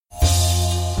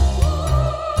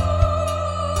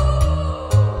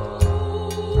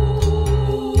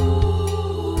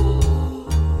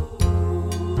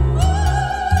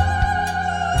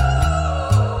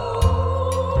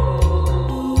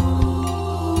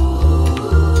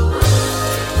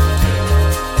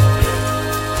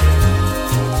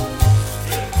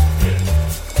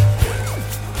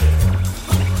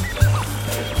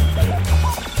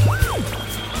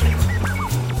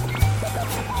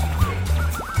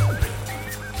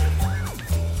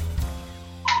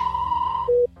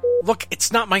Look,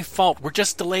 it's not my fault. We're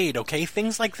just delayed, okay?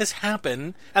 Things like this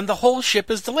happen, and the whole ship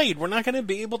is delayed. We're not going to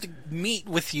be able to meet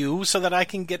with you so that I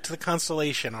can get to the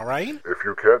Constellation, all right? If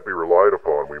you can't be relied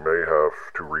upon, we may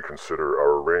have to reconsider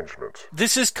our arrangements.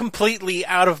 This is completely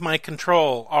out of my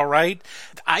control, all right?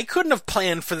 I couldn't have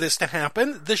planned for this to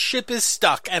happen. The ship is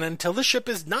stuck, and until the ship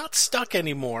is not stuck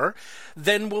anymore,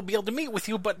 then we'll be able to meet with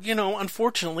you. But,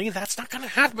 unfortunately, that's not going to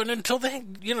happen until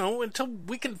until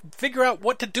we can figure out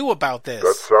what to do about this.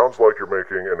 That sounds like you're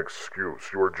making an excuse.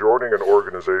 You are joining an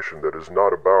organization that is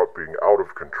not about being out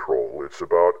of control. It's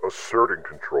about asserting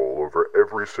control over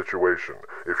every situation.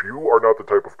 If you are not the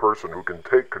type of person who can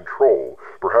take control,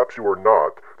 perhaps you are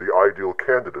not the ideal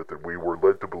candidate that we were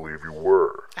led to believe you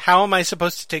were. How am I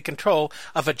supposed to take control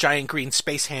of a giant green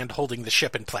space hand holding the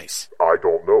ship in place? I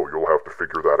don't know. You'll have to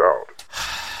figure that out.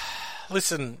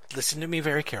 Listen to me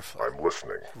very carefully. I'm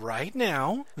listening. Right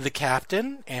now, the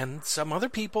captain and some other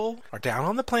people are down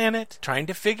on the planet trying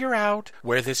to figure out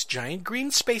where this giant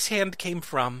green space hand came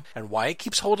from and why it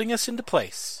keeps holding us into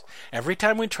place. Every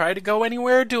time we try to go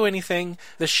anywhere or do anything,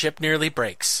 the ship nearly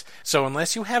breaks. So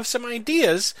unless you have some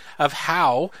ideas of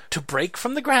how to break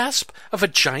from the grasp of a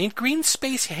giant green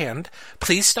space hand,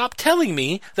 please stop telling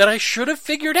me that I should have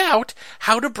figured out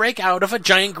how to break out of a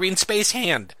giant green space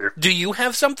hand. Do you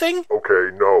have something?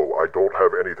 Okay, no, I don't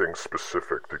have anything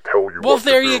specific to tell you well, what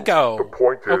there to do. You go. The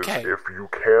point is, okay. If you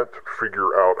can't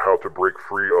figure out how to break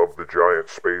free of the giant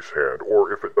space hand,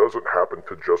 or if it doesn't happen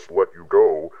to just let you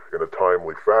go in a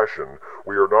timely fashion,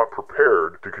 we are not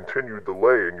prepared to continue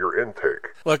delaying your intake.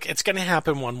 Look, it's going to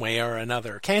happen one way or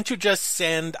another. Can't you just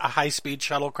send a high-speed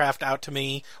shuttlecraft out to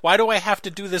me? Why do I have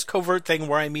to do this covert thing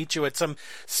where I meet you at some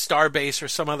starbase or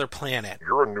some other planet?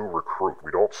 You're a new recruit. We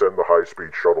don't send the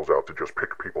high-speed shuttles out to just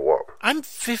pick people up. I'm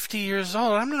 50 years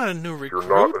old. I'm not a new recruit.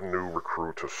 You're not a new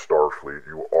recruit to Starfleet.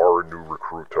 You are a new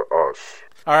recruit to us.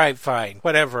 All right, fine.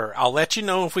 Whatever. I'll let you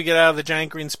know if we get out of the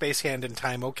giant green space hand in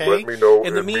time, okay? Let me know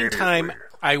in the meantime,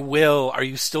 I will. Are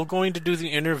you still going to do the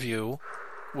interview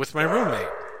with my roommate?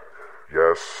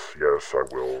 Yes, I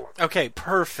will. Okay,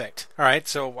 perfect. All right,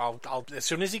 so I'll as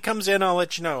soon as he comes in, I'll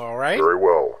let you know, all right? Very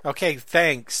well. Okay,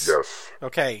 thanks. Yes.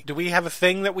 Okay, do we have a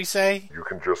thing that we say? You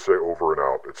can just say over and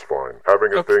out. It's fine.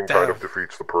 Having a thing kind of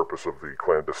defeats the purpose of the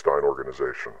clandestine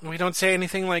organization. We don't say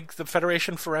anything like the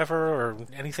Federation Forever or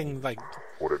anything like...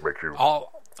 Would it make you...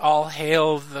 All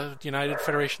hail the United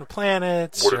Federation of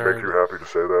Planets. Would it make you happy to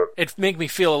say that? It'd make me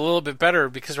feel a little bit better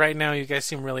because right now you guys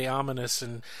seem really ominous,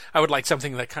 and I would like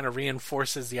something that kind of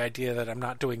reinforces the idea that I'm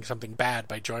not doing something bad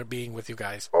by being with you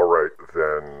guys. All right,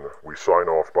 then we sign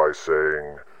off by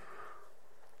saying,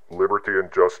 liberty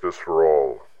and justice for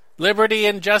all. Liberty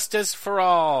and justice for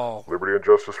all. Liberty and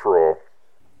justice for all.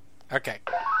 Okay.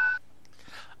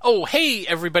 Oh, hey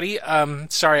everybody.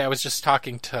 Sorry, I was just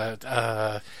talking to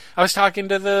the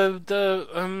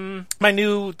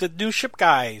new ship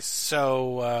guys.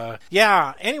 So,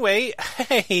 yeah. Anyway,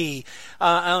 hey,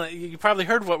 you probably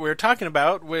heard what we were talking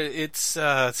about. It's,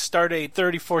 Stardate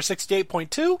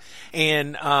 3468.2,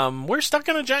 and, we're stuck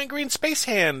on a giant green space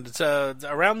hand,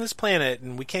 around this planet,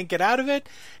 and we can't get out of it,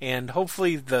 and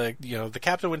hopefully the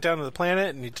captain went down to the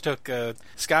planet, and he took,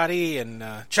 Scotty, and,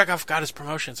 Chekhov got his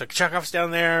promotion, so Chekhov's down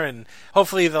there, and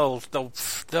hopefully they'll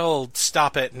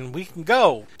stop it, and we can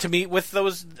go to meet with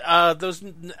those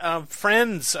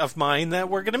friends of mine that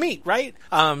we're gonna meet, right?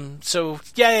 So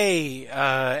yay!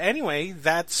 Anyway,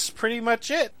 that's pretty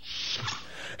much it.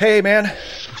 Hey, man.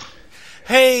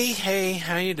 Hey,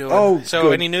 how you doing? Oh, so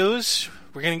good. Any news?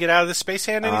 We're gonna get out of the space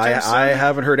hand anytime soon? I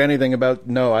haven't heard anything about.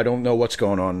 No, I don't know what's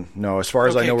going on. No, as far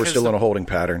as I know, we're still in a holding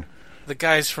pattern. The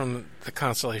guys from the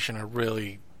Constellation are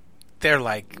really. They're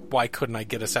like, why couldn't I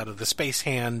get us out of the space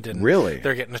hand? And really?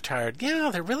 They're getting tired.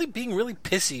 Yeah, they're really being really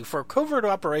pissy for a covert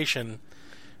operation.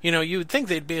 You would think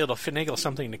they'd be able to finagle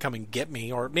something to come and get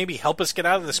me, or maybe help us get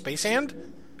out of the space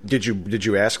hand. Did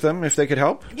you ask them if they could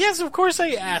help? Yes, of course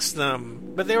I asked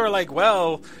them. But they were like,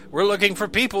 well, we're looking for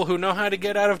people who know how to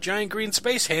get out of giant green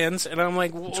space hands. And I'm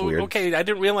like, well, okay, I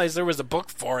didn't realize there was a book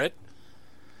for it.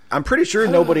 I'm pretty sure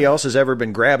nobody else has ever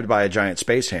been grabbed by a giant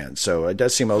space hand, so it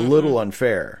does seem a little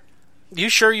unfair. You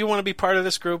sure you want to be part of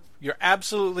this group? You're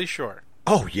absolutely sure.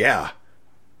 Oh, yeah.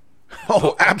 Oh,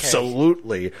 okay.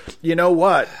 Absolutely. You know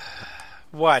what?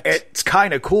 What? It's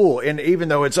kind of cool, and even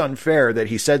though it's unfair that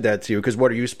he said that to you, because what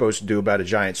are you supposed to do about a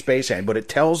giant space hand? But it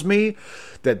tells me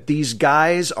that these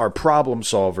guys are problem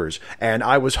solvers, and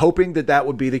I was hoping that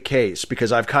would be the case,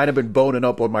 because I've kind of been boning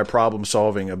up on my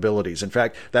problem-solving abilities. In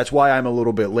fact, that's why I'm a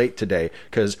little bit late today,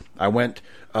 because I went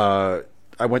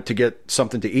to get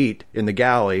something to eat in the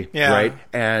galley, right?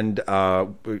 And,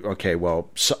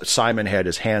 Simon had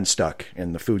his hand stuck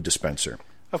in the food dispenser.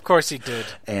 Of course he did.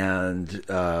 And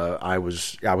I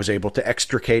was able to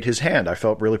extricate his hand. I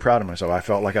felt really proud of myself. I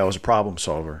felt like I was a problem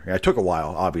solver. It took a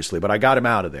while, obviously, but I got him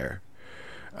out of there.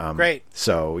 Great.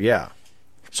 So, yeah.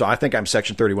 So I think I'm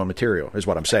Section 31 material, is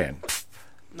what I'm saying.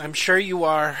 I'm sure you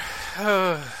are.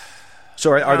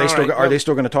 So are they still right. are they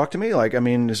still going to talk to me? Like, I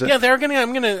mean, is it? Yeah, they're gonna.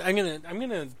 I'm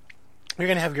gonna. You're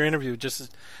gonna have your interview. I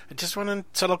just want to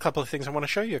settle a couple of things. I want to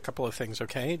show you a couple of things.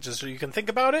 Okay, just so you can think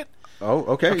about it. Oh,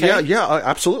 okay. Yeah,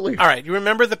 absolutely. All right. You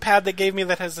remember the pad they gave me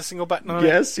that has the single button on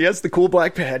it? Yes, the cool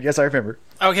black pad. Yes, I remember.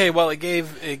 Okay. Well, it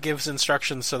gives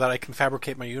instructions so that I can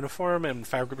fabricate my uniform and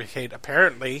fabricate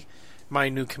apparently my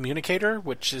new communicator,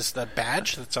 which is the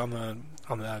badge that's on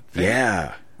the thing.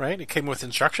 Yeah. Right. It came with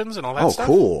instructions and all that stuff.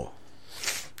 Oh, cool.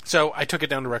 So I took it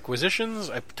down to requisitions.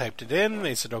 I typed it in.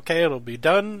 They said, "Okay, it'll be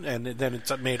done," and then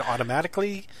it's made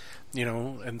automatically.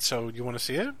 And so you want to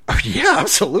see it? Yeah,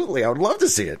 absolutely. I would love to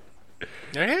see it.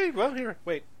 Okay, well, here,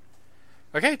 wait.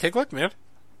 Okay, take a look, man.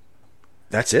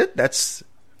 That's it? That's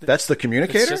the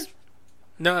communicator?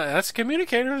 No, that's the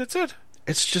communicator. That's it.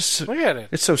 It's just... Look at it.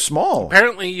 It's so small.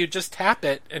 Apparently, you just tap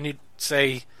it, and you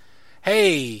say,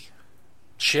 "Hey,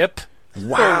 ship,"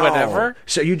 wow. or whatever.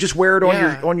 So you just wear it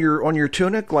on your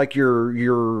tunic, like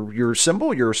your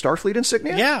symbol, your Starfleet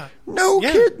insignia? Yeah. No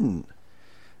kidding.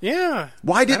 Yeah.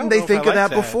 Why didn't they think of that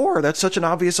that before? That's such an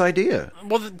obvious idea.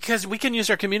 Well, because we can use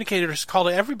our communicators to call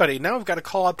to everybody. Now I've got to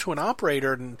call up to an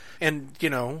operator, and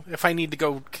if I need to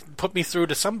go put me through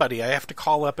to somebody, I have to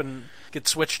call up and get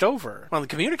switched over. On the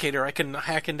communicator, I can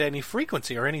hack into any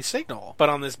frequency or any signal. But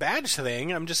on this badge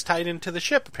thing, I'm just tied into the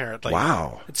ship, apparently.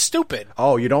 Wow. It's stupid.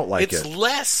 Oh, you don't like it. It's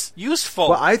less useful.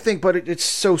 Well, I think, but it's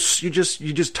so... You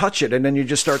just touch it, and then you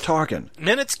just start talking.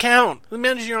 Minutes count.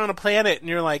 Imagine you're on a planet, and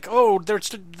you're like, oh, there's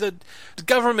the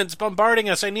government's bombarding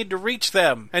us. I need to reach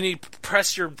them. And you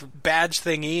press your badge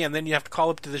thingy, and then you have to call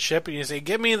up to the ship, and you say,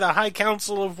 give me the High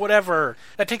Council of whatever.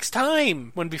 That takes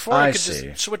time. When before I could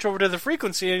just switch over to the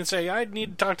frequency and say, I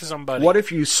need to talk to somebody. What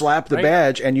if you slap the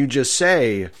badge and you just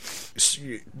say,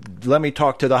 let me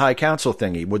talk to the High Council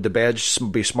thingy? Would the badge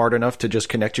be smart enough to just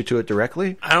connect you to it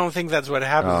directly? I don't think that's what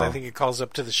happens. I think it calls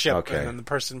up to the ship, and then the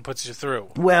person puts you through.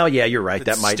 Well, yeah, you're right.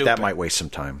 It's that might waste some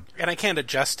time. And I can't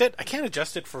adjust it. I can't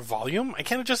adjust it for volume. I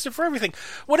can't adjust it for everything.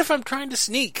 What if I'm trying to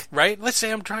sneak, right? Let's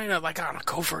say I'm trying to, on a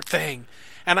covert thing,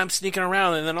 and I'm sneaking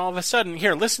around, and then all of a sudden,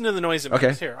 here, listen to the noise it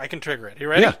makes. Here, I can trigger it. You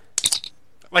ready? Yeah.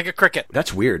 Like a cricket.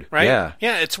 That's weird. Right? Yeah.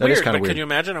 Yeah, it's that weird. But weird. Can you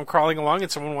imagine I'm crawling along and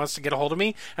someone wants to get a hold of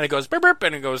me and it goes burp burp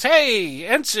and it goes, hey,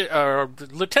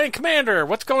 Lieutenant Commander,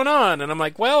 what's going on? And I'm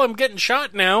like, well, I'm getting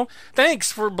shot now.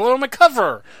 Thanks for blowing my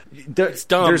cover. It's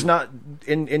dumb. There's not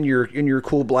in your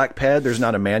cool black pad. There's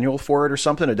not a manual for it or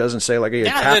something. It doesn't say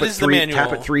tap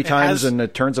it three times and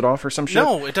it turns it off or some shit.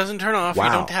 No, it doesn't turn off. Wow.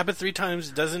 You don't tap it 3 times.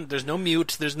 It doesn't. There's no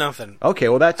mute. There's nothing. Okay,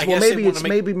 well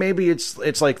maybe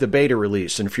it's like the beta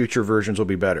release and future versions will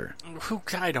be better.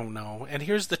 I don't know. And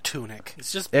here's the tunic.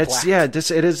 It's just black. It's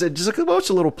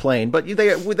a little plain, but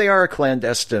they are a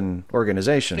clandestine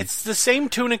organization. It's the same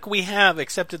tunic we have,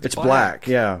 except it's black.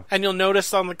 Yeah. And you'll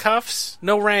notice on the cuffs,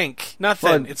 no rank,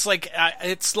 nothing. Well, it's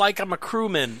like I'm a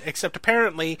crewman, except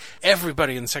apparently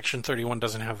everybody in Section 31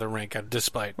 doesn't have their rank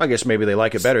displayed. I guess maybe they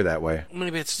like it better that way.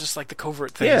 Maybe it's just like the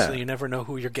covert thing, so you never know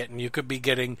who you're getting. You could be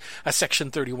getting a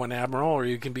Section 31 admiral, or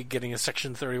you can be getting a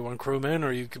Section 31 crewman,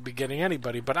 or you could be getting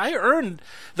anybody. But I earned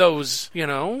those, I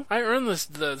earned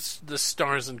the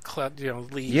stars and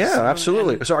leaves. Yeah,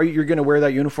 absolutely. So you're going to wear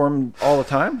that uniform all the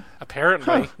time?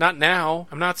 Apparently. Not now.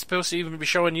 I'm not supposed to even be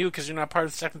showing you because you're not part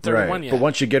of Section 31 yet. But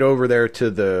once you get over there to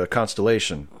the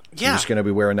Constellation, you're just going to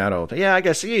be wearing that all the time. Yeah, I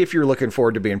guess if you're looking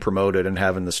forward to being promoted and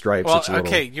having the stripes, it's a little...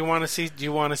 Okay, do you want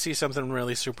to see something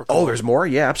really super cool? Oh, there's more?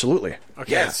 Yeah, absolutely.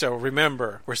 Okay, so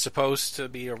remember, we're supposed to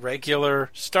be a regular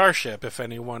starship if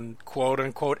anyone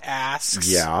quote-unquote asks.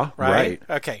 Yeah, right.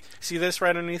 Okay, see this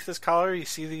right underneath this collar? You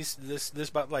see this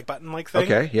button-like thing?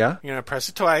 Okay, yeah. You're going to press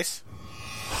it twice.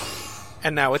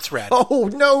 And now it's red.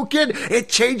 Oh, no, kid. It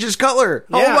changes color.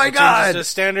 Yeah, oh, my God. It changes to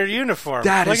standard uniform.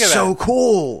 That is so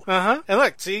cool. Uh-huh. And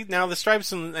look, see, now the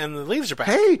stripes and the leaves are back.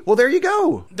 Hey, well, there you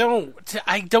go.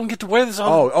 I don't get to wear this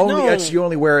all you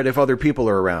only wear it if other people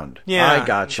are around. Yeah. I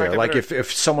gotcha. Like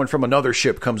if someone from another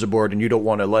ship comes aboard and you don't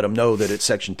want to let them know that it's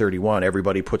Section 31,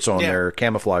 everybody puts on their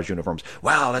camouflage uniforms.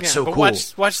 Wow, that's so cool.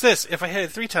 Watch this. If I hit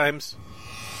it 3 times...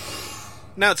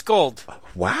 Now it's gold.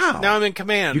 Wow. Now I'm in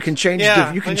command. You can change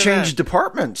change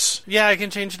departments. Yeah, I can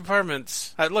change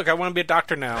departments. Look, I want to be a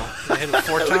doctor now. I hit it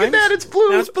 4 times. Look at that, it's blue.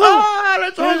 Now it's blue. Ah,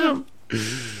 that's awesome.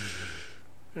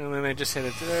 And then I just hit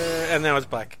it, and now it's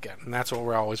black again. And that's what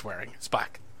we're always wearing. It's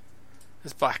black.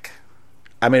 It's black.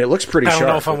 I mean, it looks pretty I sharp. don't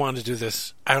know if I want to do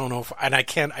this. I don't know if, and I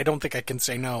can't. I don't think I can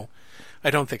say no. I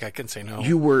don't think I can say no.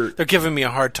 They're giving me a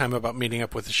hard time about meeting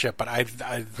up with the ship, but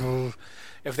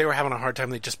if they were having a hard time,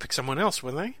 they'd just pick someone else,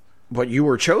 wouldn't they? But you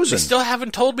were chosen. They still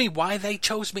haven't told me why they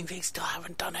chose me. They still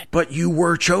haven't done it. But you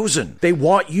were chosen. They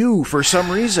want you for some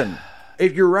reason.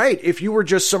 If you're right, if you were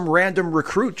just some random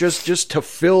recruit just to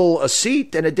fill a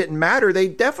seat and it didn't matter, they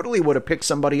definitely would have picked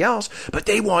somebody else. But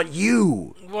they want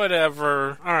you.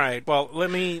 Whatever. All right. Well,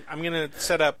 I'm going to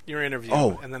set up your interview,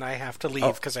 and then I have to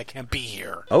leave because I can't be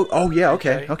here. Oh, yeah,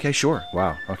 okay, sure.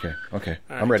 Wow, okay. All right,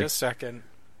 I'm ready. Just a second.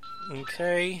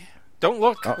 Okay. Don't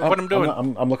look what I'm doing.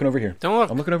 I'm looking over here. Don't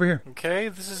look. I'm looking over here. Okay,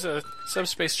 this is a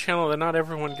subspace channel that not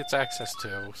everyone gets access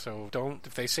to. So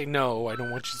if they say no, I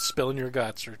don't want you spilling your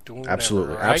guts or doing whatever.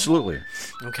 Absolutely, right? Absolutely.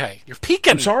 Okay, you're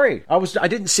peeking. I'm sorry. I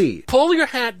didn't see. Pull your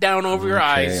hat down over your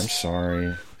eyes. Okay, I'm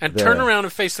sorry. And turn around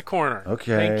and face the corner.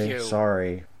 Okay, thank you.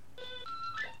 Sorry.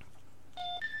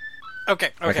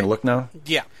 Okay. I can look now?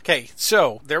 Yeah. Okay,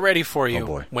 so they're ready for you. Oh,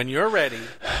 boy. When you're ready,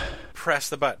 press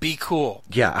the button. Be cool.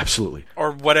 Yeah, absolutely.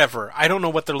 Or whatever. I don't know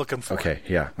what they're looking for. Okay,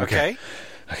 yeah. Okay?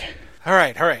 Okay. All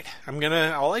right.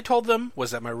 All I told them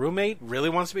was that my roommate really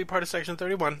wants to be part of Section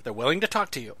 31. They're willing to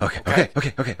talk to you. Okay. All right.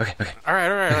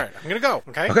 I'm going to go,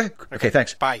 okay? Okay,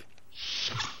 thanks. Bye.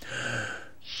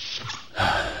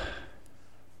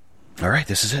 All right,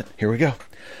 this is it. Here we go.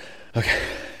 Okay.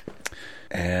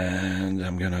 And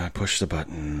I'm going to push the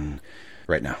button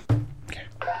right now. Okay.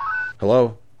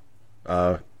 Hello?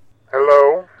 Hello?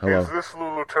 Hello. Is this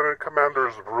Lieutenant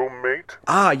Commander's roommate?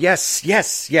 Yes.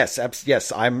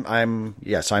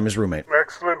 I'm his roommate.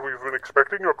 Excellent. We've been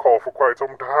expecting your call for quite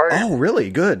some time. Oh, really?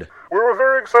 Good. We were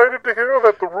very excited to hear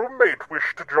that the roommate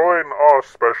wished to join our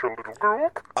special little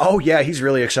group. Oh, yeah, he's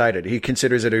really excited. He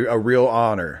considers it a real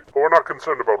honor. We're not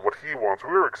concerned about what he wants.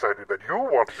 We're excited that you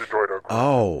wanted to join our group.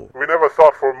 Oh. We never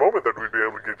thought for a moment that we'd be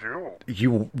able to get you.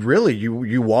 You really?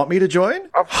 You want me to join?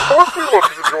 Of course we want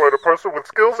you to join. A person with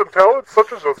skills and talents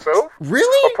such as yourself.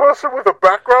 Really? A person with a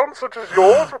background such as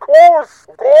yours. Of course.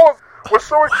 We're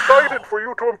so excited for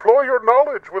you to employ your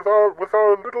knowledge with our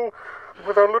little,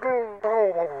 what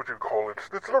would you call it?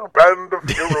 This little band of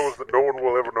heroes that no one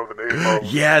will ever know the name of.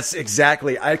 Yes,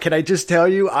 exactly. Can I just tell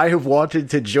you, I have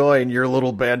wanted to join your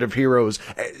little band of heroes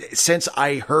since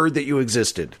I heard that you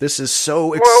existed. This is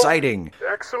so exciting.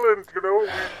 Excellent.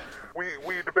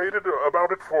 We debated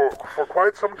about it for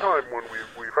quite some time when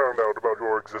we found out about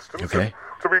your existence. Okay. And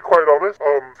to be quite honest,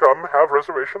 some have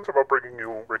reservations about bringing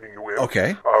you in.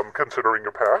 Okay. Considering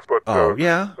your past, but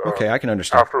okay, I can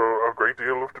understand. After a great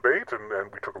deal of debate, and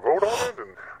we took a vote on it,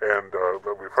 and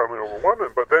we finally overwon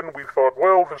it. But then we thought,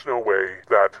 well, there's no way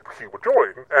that he would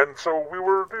join, and so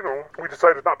we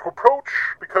decided not to approach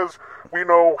because we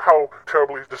know how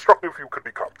terribly destructive you could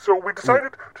become. So we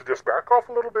decided to just back off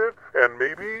a little bit, and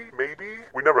maybe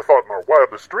we never thought in our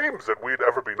wildest dreams that we'd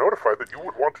ever be notified that you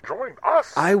would want to join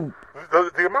us.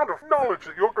 The amount of knowledge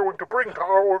that you're going to bring to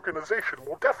our organization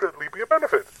will definitely be a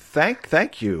benefit.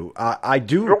 Thank you. I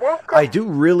do. You're welcome. I do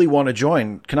really want to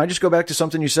join. Can I just go back to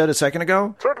something you said a second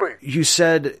ago? Certainly. You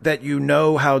said that you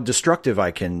know how destructive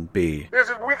I can be.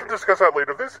 Yes, we can discuss that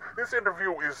later. This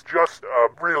interview is just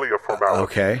really a formality.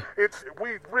 Okay.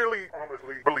 We really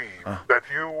honestly believe that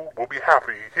you will be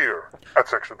happy here at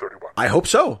Section 31. I hope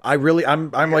so. We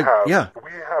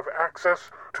have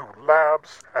access to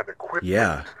labs and equipment.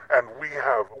 Yeah. And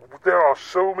there are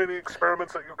so many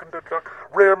experiments that you can conduct,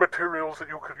 rare materials that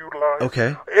you could utilize.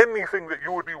 Okay. Anything that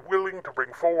you would be willing to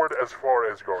bring forward as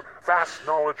far as your vast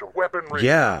knowledge of weaponry.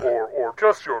 Yeah. Or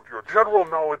just your general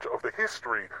knowledge of the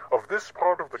history of this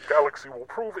part of the galaxy will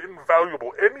prove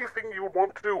invaluable. Anything you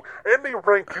want to do, any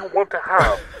rank you want to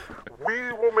have,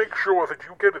 we will make sure that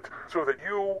you get it so that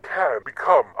you can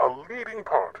become a leading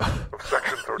part of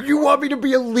Section 31. You want me to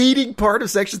be a leading part of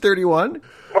Section 31?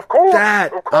 Of course.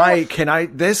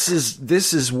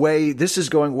 This is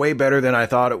going way better than I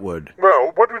thought it would.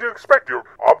 Well, what would you expect? You're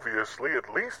obviously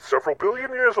at least several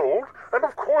billion years old, and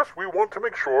of course we want to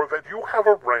make sure that you have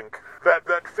a rank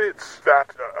that fits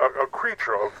that a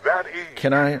creature of that age.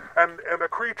 Can I? And a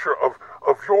creature of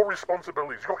your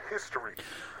responsibilities, your history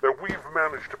that we've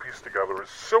managed to piece together is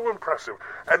so impressive,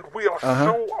 and we are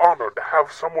so honored to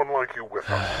have someone like you with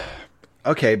us.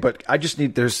 Okay, but I just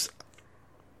need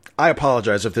I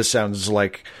apologize if this sounds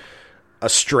like a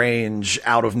strange,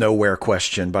 out of nowhere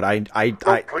question, but I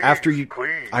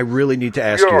really need to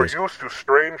ask you. We are used to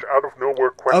strange, out of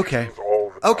nowhere questions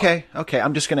all the time. Okay.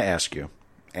 I'm just going to ask you,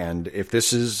 and if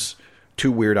this is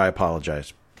too weird, I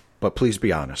apologize. But please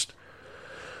be honest.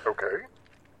 Okay.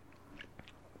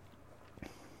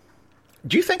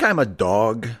 Do you think I'm a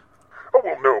dog? Oh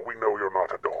well, no, we know you're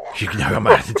not a dog. You can I'm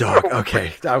mad at the dog.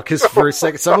 Okay. Because for a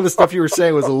second, some of the stuff you were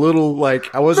saying was a little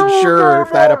like, I wasn't sure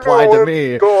if that applied to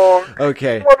me. Dog.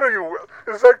 Okay. What are you?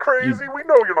 Is that crazy? We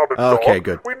know you're not a dog. Okay,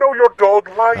 good. We know your dog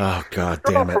life. Oh, God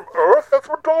you're damn not it. from Earth. That's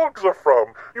where dogs are from.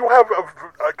 You have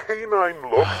a canine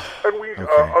look, and we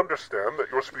understand that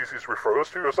your species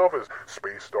refers to yourself as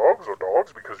space dogs or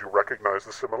dogs because you recognize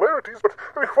the similarities, but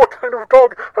I mean, what kind of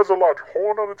dog has a large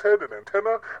horn on its head and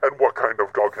antenna, and what kind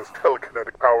of dog has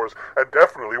telekinetic powers, and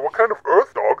definitely what kind of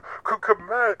Earth dog could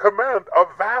command a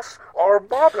vast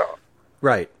armada?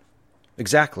 Right.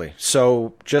 Exactly.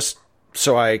 So just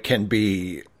so I can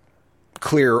be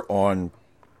clear on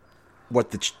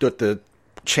what the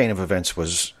chain of events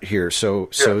was here. So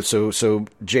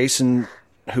Jason,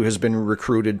 who has been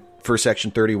recruited for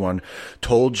Section 31,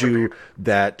 told you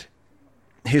that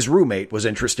his roommate was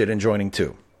interested in joining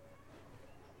too.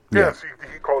 Yes, he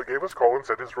gave us a call and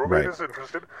said his roommate is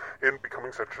interested in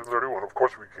becoming Section 31. Of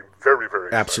course, we became very, very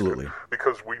excited. Absolutely.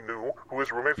 Because we knew who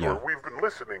his roommates were. We've been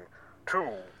listening to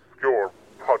your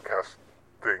podcast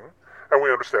thing, and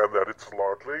we understand that it's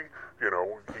largely, he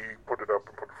put it up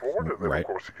and put it forward, and then, of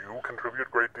course, you contribute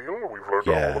a great deal, and we've learned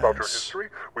all about your history.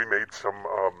 We made some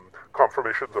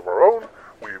confirmations of our own.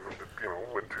 We've,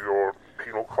 went to your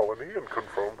penal colony and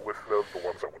confirmed with the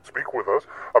ones that would speak with us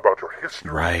about your history.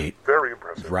 Right. Very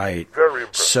impressive. Right. Very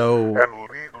impressive. So... And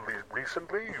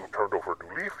recently, you turned over a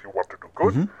new leaf. You want to do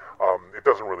good. It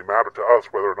doesn't really matter to us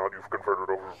whether or not you've converted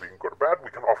over to being good or bad.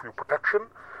 We can offer you protection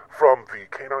from the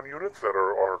canine units that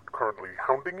are currently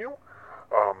hounding you.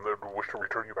 That wish to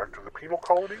return you back to the penal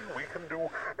colony. We can do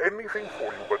anything for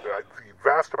you, but the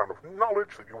vast amount of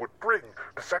knowledge that you would bring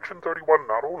to Section 31,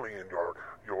 not only in your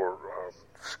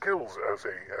skills as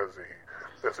a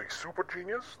super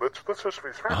genius. Let's just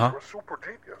face facts. You're a super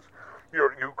genius.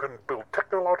 You can build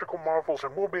technological marvels,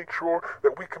 and we'll make sure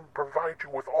that we can provide you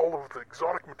with all of the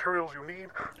exotic materials you need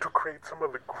to create some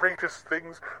of the greatest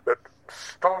things that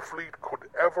Starfleet could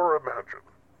ever imagine.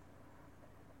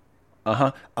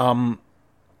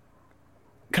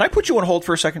 Can I put you on hold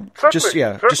for a second? Certainly,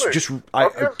 certainly.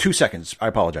 2 seconds. I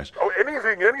apologize. Oh,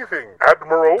 anything.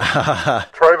 Admiral.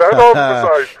 Try that on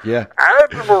the side. Yeah.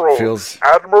 Admiral.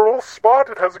 Admiral Spot.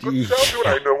 It has a good sound to it.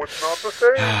 I know it's not the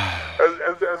same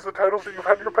as the titles that you've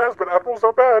had in your past, but Admiral's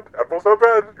not bad. You have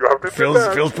to admit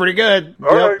that. Feels pretty good.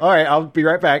 All right. I'll be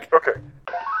right back. Okay.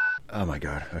 Oh, my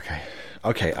God.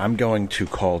 Okay, I'm going to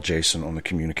call Jason on the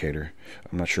communicator.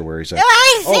 I'm not sure where he's at.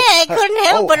 Oh, I couldn't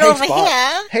help it over Spot.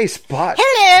 here. Hey, Spot.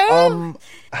 Hello.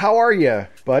 How are you,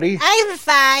 buddy? I'm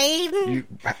fine.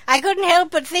 I couldn't help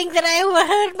but think that I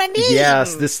overheard my name.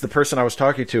 Yes, the person I was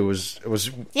talking to was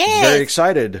very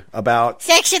excited about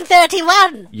Section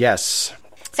 31. Yes.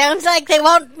 Sounds like they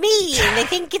want me, and they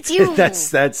think it's you.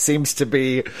 That seems to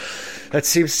be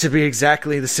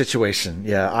exactly the situation.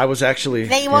 Yeah, I was actually.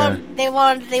 They want me.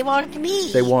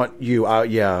 They want you.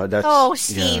 That's. Oh,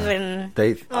 Stephen.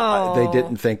 They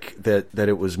didn't think that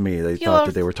it was me. They thought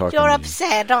that they were talking. You're to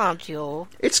upset, aren't you?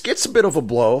 It's a bit of a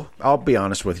blow. I'll be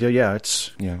honest with you. Yeah,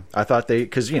 I thought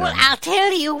because Well, I'll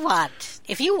tell you what.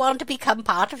 If you want to become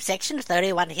part of Section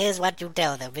 31, here's what you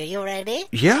tell them. Are you ready?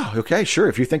 Yeah. Okay. Sure.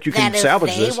 If you think you can salvage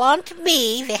this. If they want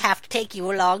me, they have to take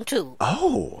you along too.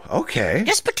 Oh. Okay.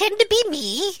 Just pretend to be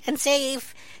me and say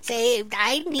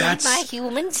I need my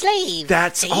human slave.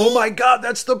 Oh my God,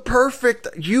 that's the perfect.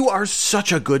 You are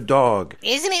such a good dog.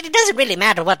 Isn't it? It doesn't really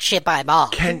matter what ship I'm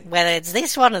on, whether it's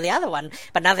this one or the other one,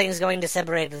 but nothing's going to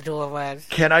separate the two of us.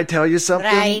 Can I tell you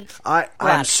something? Right.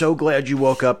 I'm so glad you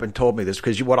woke up and told me this,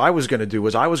 because what I was going to do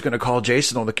was I was going to call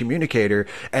Jason on the communicator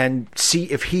and see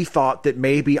if he thought that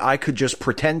maybe I could just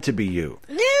pretend to be you.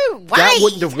 No, why? That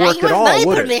wouldn't have worked at all,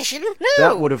 would it? Permission? No.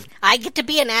 That would have. I get to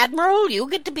be an admiral. You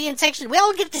get to be in section. We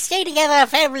all get to stay together,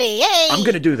 family. Yay! I'm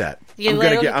going to do that. I'm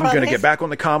going to get back on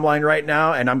the comm line right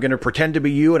now, and I'm going to pretend to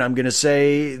be you, and I'm going to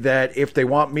say that if they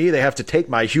want me, they have to take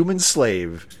my human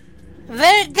slave.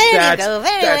 There you go. That's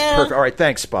perfect. All right,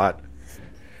 thanks, Spot.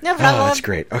 No problem. Oh, that's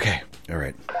great. Okay. All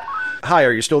right. Hi,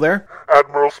 are you still there?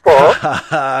 Admiral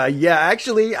Spot? Yeah,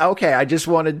 actually, okay. I just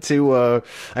wanted to,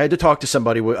 I had to talk to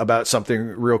somebody about something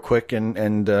real quick,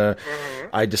 and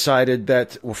I decided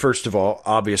that, well, first of all,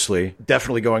 obviously,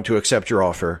 definitely going to accept your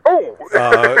offer.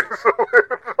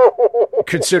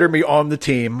 Consider me on the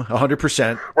team,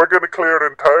 100%. We're going to clear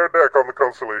an entire deck on the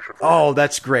Constellation. Oh,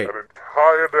 that's great. An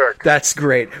entire deck. That's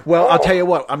great. Well, I'll tell you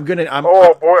what. I'm boy, I'm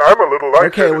a little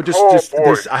lightheaded. Okay, well,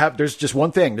 there's just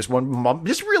one thing. There's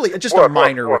a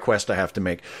minor request I have to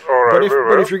make. All right,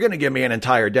 but if you're going to give me an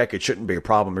entire deck, it shouldn't be a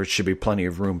problem. There should be plenty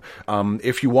of room.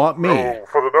 If you want me,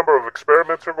 for the number of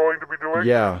experiments you're going to be doing,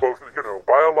 yeah, both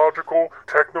biological,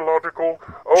 technological.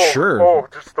 Oh, sure. Oh,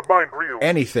 just the mind reels.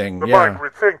 Anything, the yeah. Mind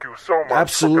reels. Thank you so much.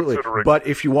 Absolutely. For considering. But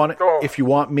if you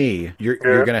want me, you're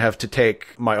going to have to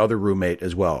take my other roommate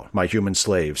as well, my human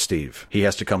slave, Steve. He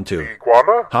has to come too. The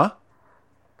iguana? Huh?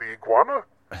 The iguana?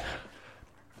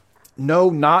 No,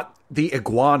 not the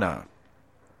iguana.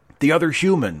 The other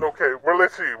human. Okay, well,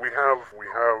 let's see. We have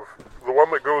the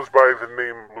one that goes by the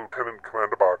name Lieutenant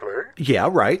Commander Barclay. Yeah,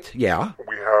 right. Yeah.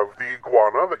 We have the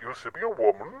iguana that used to be a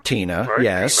woman. Tina, right?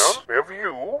 yes. Tina. We have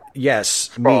you. Yes,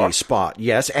 Spot. me, Spot.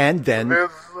 Yes, and then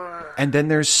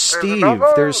there's Steve.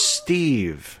 another- There's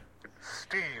Steve.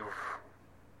 Steve.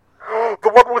 The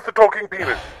one with the talking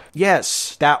penis.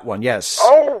 Yes, that one. Yes.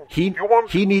 Oh, he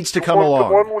needs to you come want the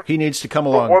along. one with- He needs to come The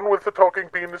along. one with the talking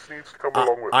penis needs to come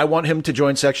along with. I want him to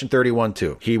join Section 31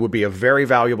 too. He would be a very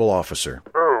valuable officer.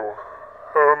 Oh,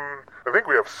 I think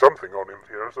we have something on him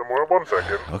here somewhere. 1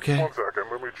 second. Okay. 1 second.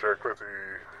 Let me check. Let's see.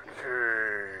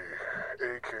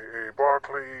 Okay. AKA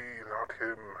Barkley, not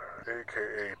him.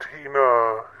 AKA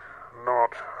Tina,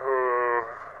 not her.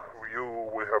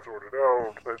 You, we have sorted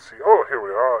out. Let's see. Oh, here we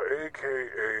are.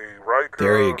 AKA Riker.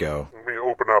 There you go. Let me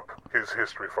open up his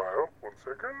history file. 1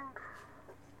 second.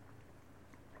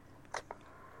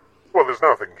 Well, there's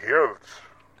nothing here that's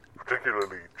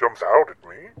particularly jumps out at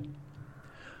me.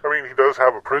 I mean, he does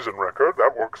have a prison record.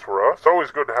 That works for us. It's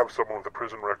always good to have someone with a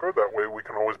prison record. That way we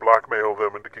can always blackmail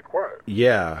them and to keep quiet.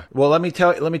 Yeah. Well, let me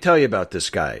tell you about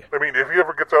this guy. I mean, if he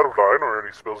ever gets out of line or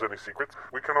he spills any secrets,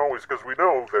 we can always, because we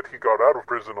know that he got out of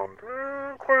prison on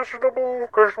questionable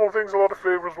things, a lot of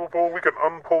favors we'll pull. We can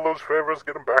unpull those favors,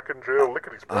 get him back in jail,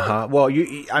 lickety-split. Well,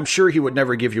 I'm sure he would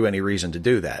never give you any reason to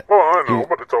do that. Well, I know,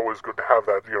 but it's always good to have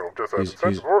that, just as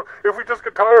incentive. Or if we just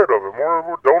get tired of him,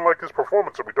 or don't like his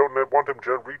performance, and we don't want him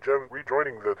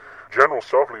rejoining the general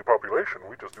Starfleet population,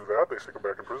 we just do that. They stick him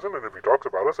back in prison, and if he talks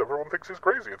about us, everyone thinks he's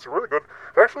crazy. It's really good.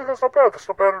 Actually, that's not bad. That's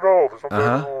not bad at all. That's not bad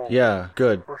at all. Yeah,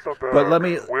 good. That's not bad. But let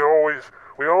me...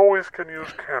 We always can use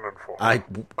cannon fodder.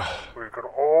 We can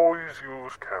always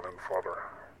use cannon fodder.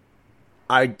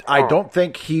 I don't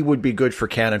think he would be good for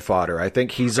cannon fodder. I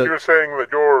think he's You're saying that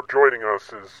you're joining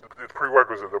us is it's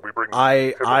prerequisite that we bring him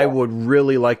I along. would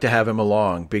really like to have him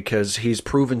along because he's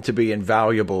proven to be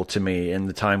invaluable to me in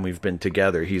the time we've been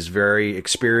together. He's very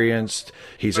experienced.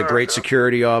 He's a great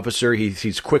security officer.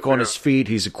 He's quick on his feet.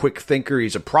 He's a quick thinker.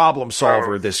 He's a problem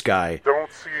solver, this guy.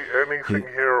 Don't see anything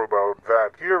here about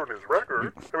that here in his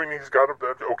record. I mean, he's got an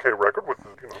okay record with,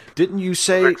 Didn't you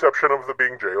say... the exception of the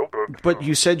being jailed. But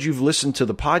you said you've listened to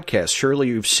the podcast. Surely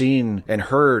you've seen and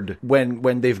heard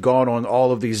when they've gone on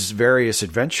all of these various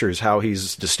adventures how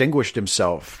he's distinguished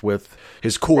himself with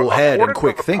his cool head and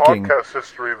quick thinking. Podcast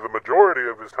history, the majority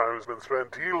of his time has been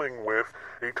spent dealing with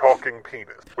a talking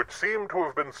penis, which seemed to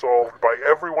have been solved by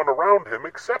everyone around him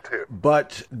except him.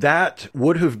 But that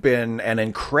would have been an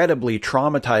incredibly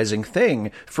traumatizing thing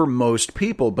for most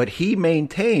people. But he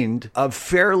maintained a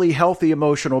fairly healthy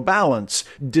emotional balance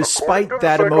despite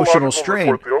that emotional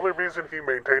strain. Report, the only reason he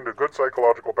maintained a good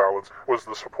psychological balance was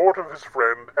the support of his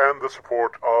friend and the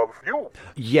support of you.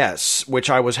 Yes, which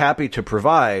I was happy to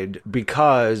provide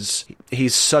because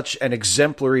he's such an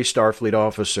exemplary Starfleet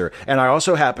officer. And I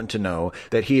also happen to know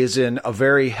that he is in a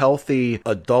very healthy,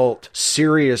 adult,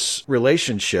 serious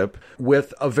relationship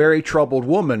with a very troubled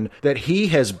woman that he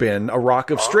has been a rock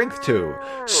of strength to.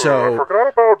 So I forgot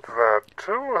about that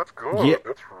too. That's good. Yeah,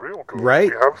 that's real good. right?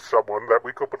 We have someone that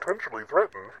we could potentially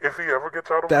threaten if he ever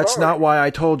gets out of That's line. not why I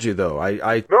told you, though.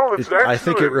 I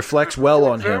think it reflects well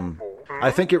on him. Mm-hmm.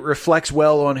 I think it reflects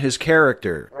well on his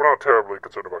character. We're not terribly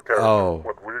concerned about character. Oh.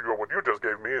 What you just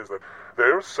gave me is that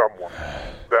there's someone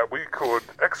that we could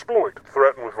exploit,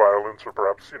 threaten with violence, or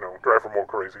perhaps, drive her more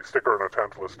crazy, stick her in a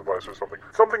Tantalus device or something.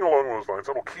 Something along those lines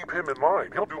that will keep him in line.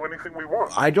 He'll do anything we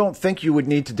want. I don't think you would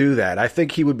need to do that. I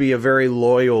think he would be a very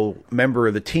loyal member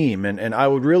of the team. And I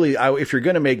would really, if you're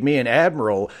going to make me an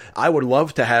admiral, I would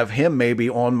love to have him maybe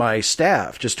on my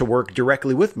staff just to work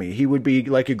directly with me. He would be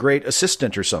like a great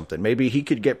assistant or something. Maybe he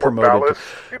could get promoted.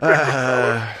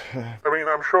 I mean,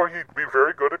 I'm sure he'd be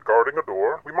very good at guarding a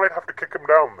door. We might have to kick him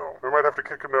down, though. We might have to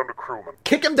kick him down to crewman.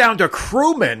 Kick him down to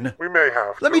crewman? We may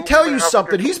have to. Let me tell you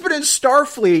something. He's been in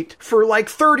Starfleet for like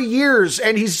 30 years,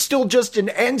 and he's still just an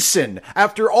ensign.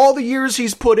 After all the years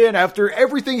he's put in, after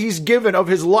everything he's given of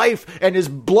his life and his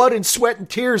blood and sweat and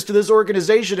tears to this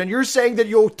organization, and you're saying that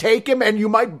you'll take him and you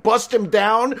might bust him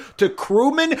down to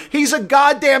crewman? He's a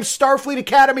goddamn Starfleet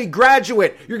Academy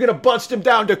graduate. You're gonna bust him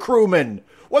down to crewman.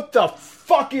 What the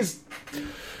fuck is...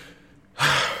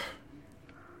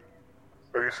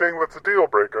 Are you saying that's a deal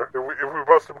breaker? If we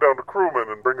bust him down to crewman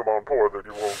and bring him on board, that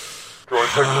you will join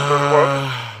Section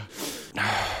 31?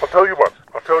 I'll tell you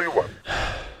what.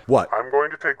 What? I'm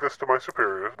going to take this to my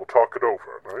superiors. We'll talk it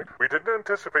over, all right? We didn't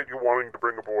anticipate you wanting to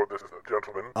bring aboard this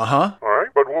gentleman. Uh-huh. All right?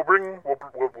 But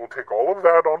we'll take all of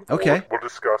that on board. Okay. We'll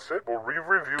discuss it. We'll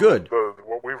review Good.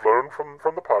 what we've learned from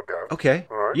the podcast. Okay.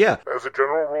 All right? Yeah. As a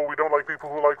general rule, we don't like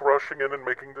people who like rushing in and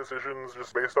making decisions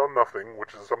just based on nothing,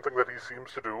 which is something that he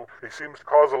seems to do. He seems to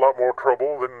cause a lot more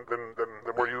trouble than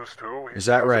we're used to. He Is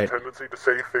that right? has a tendency to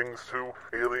say things to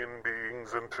alien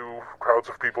beings and to crowds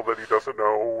of people that he doesn't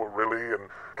know, really,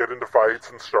 and get into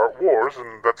fights and start wars,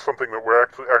 and that's something that we're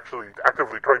actually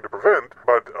actively trying to prevent.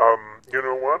 But you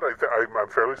know what? I'm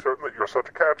fairly certain that you're such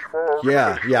a catch for our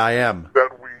organization. Yeah, I am.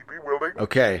 That we'd be willing to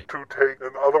take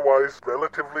an otherwise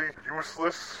relatively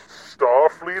useless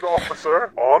Starfleet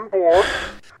officer on board,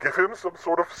 give him some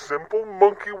sort of simple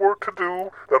monkey work to do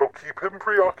that'll keep him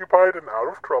preoccupied and out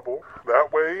of trouble.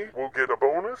 That way, we'll get a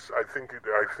bonus. I think you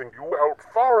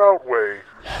far outweigh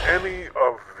any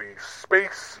of the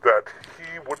space that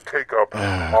he would take up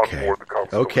on board the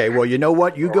Constellation. Okay, well, you know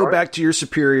what? You go back to your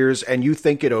superiors and you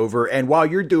think it over, and while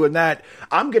you're doing that,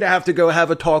 I'm going to have to go have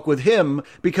a talk with him,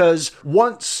 because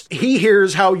once he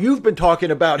hears how you've been talking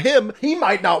about him, he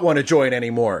might not want to join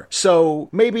anymore. So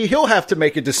maybe he'll have to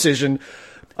make a decision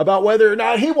about whether or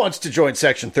not he wants to join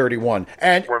Section 31.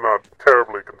 And we're not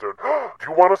terribly concerned. Do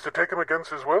you want us to take him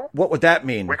against his will? What would that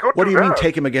mean? We could What do you mean that.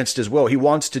 take him against his will? He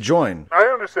wants to join. I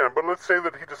understand, but let's say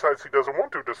that he decides he doesn't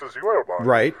want to, just as you outlined.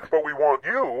 Right. But we want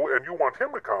you, and you want him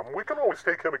to come. We can always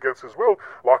take him against his will,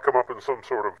 lock him up in some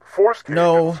sort of force cage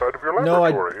inside of your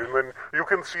laboratory, and then you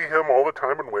can see him all the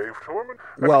time and wave to him,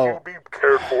 and he'll be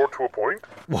cared for to a point.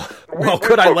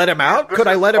 Could I let him out? Could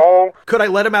I let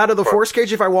him out of the force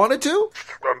cage if I wanted to?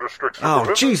 Under strict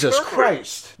supervision. Oh, Jesus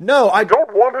Christ. No, I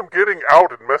don't want him getting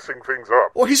out and messing things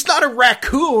up. Well, he's not a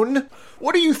raccoon.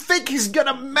 What do you think he's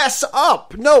gonna mess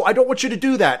up? No, I don't want you to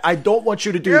do that. I don't want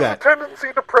you to do that. He has a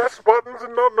tendency to press buttons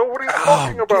and not know what he's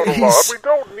talking about a lot. We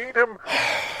don't need him.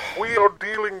 We are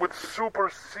dealing with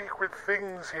super secret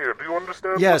things here. Do you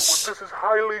understand? Yes. This is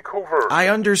highly covert. I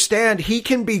understand. He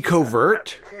can be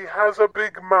covert. He has a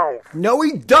big mouth. No,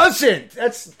 he doesn't.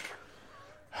 That's...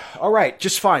 All right,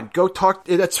 just fine. Go talk.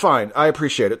 That's fine. I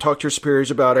appreciate it. Talk to your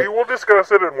superiors about it. We will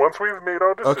discuss it, and once we've made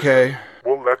our decision,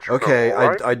 we'll let you know. All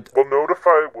right?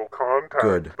 We'll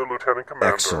contact the lieutenant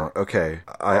commander. Excellent. Okay.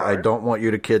 I don't want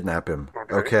you to kidnap him.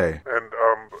 Okay. And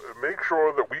make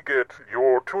sure that we get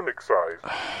your tunic size.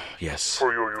 Yes.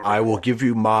 For your uniform. I will give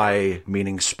you my,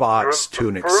 meaning Spock's,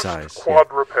 tunic size.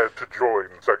 Quadruped to join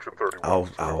Section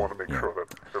 31. I want to make sure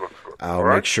that it looks good. I'll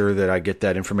make sure that I get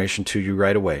that information to you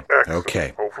right away. Excellent.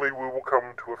 Okay. Hopefully we will come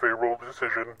to a favorable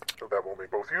decision that will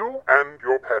make both you and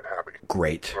your pet happy.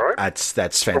 Great. All right?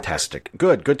 That's fantastic.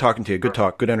 Okay. Good talking to you. Good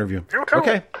talk. Good interview. You too.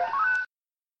 Okay.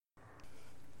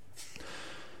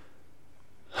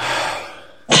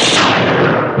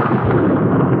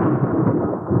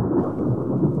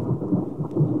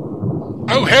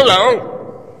 Oh,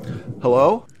 hello.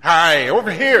 Hello? Hi,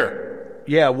 over here.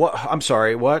 Yeah, what? I'm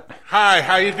sorry, what? Hi,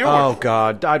 how you doing? Oh,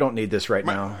 God, I don't need this right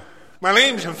now. My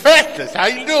name's Hephaestus. How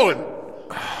you doing?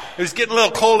 It's getting a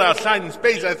little cold outside in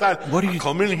space. I thought, I'll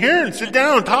come in here and sit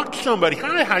down and talk to somebody.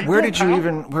 Hi, how you Where doing, did you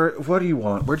even, what do you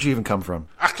want? Where'd you even come from?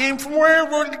 I came from where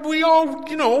we all,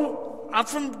 I'm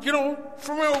from,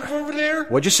 from over there.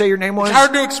 What'd you say your name was? It's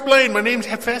hard to explain. My name's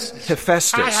Hephaestus.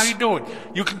 Hephaestus. Hi, how you doing?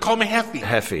 You can call me Heffy.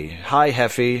 Heffy. Hi,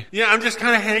 Heffy. Yeah, I'm just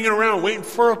kind of hanging around waiting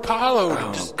for Apollo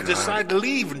to just decide to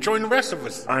leave and join the rest of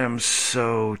us. I am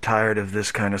so tired of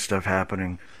this kind of stuff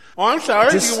happening. Oh, I'm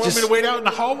sorry. Do you want me to wait out in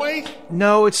the hallway?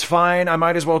 No, it's fine. I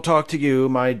might as well talk to you.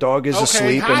 My dog is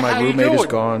asleep and my roommate is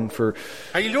gone for...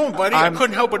 How you doing, buddy? I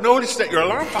couldn't help but notice that your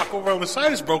alarm clock over on the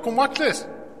side is broken. Watch this.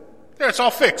 There, it's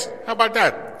all fixed. How about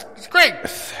that? It's great.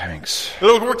 Thanks. It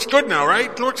looks good now,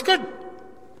 right? It looks good.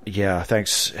 Yeah,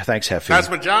 thanks, Heffy. That's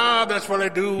my job. That's what I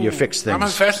do. You fix things. I'm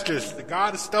Hephaestus, the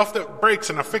god of stuff that breaks,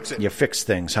 and I fix it. You fix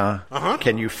things, huh? Uh-huh.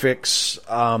 Can you fix,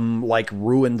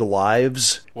 ruined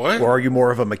lives? What? Or are you more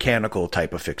of a mechanical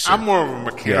type of fixer? I'm more of a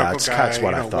mechanical guy. That's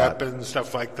what I thought. Weapons,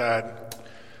 stuff like that.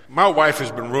 My wife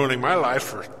has been ruining my life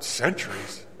for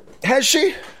centuries. Has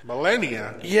she?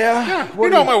 Millennia. Yeah. You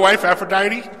know my wife,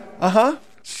 Aphrodite? Uh-huh.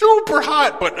 Super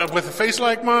hot, but with a face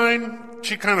like mine,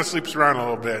 she kind of sleeps around a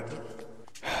little bit.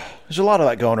 There's a lot of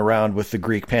that going around with the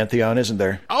Greek pantheon, isn't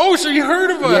there? Oh, so you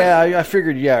heard of it? Yeah, I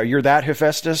figured, you're that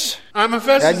Hephaestus? I'm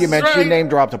Hephaestus, and you mentioned you name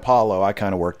dropped Apollo. I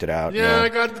kind of worked it out. Yeah, I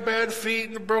got the bad feet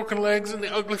and the broken legs and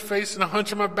the ugly face and the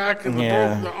hunch on my back and the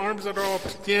arms that are all...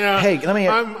 Yeah. Hey, let me...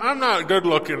 I'm not good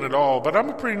looking at all, but I'm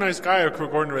a pretty nice guy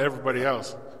according to everybody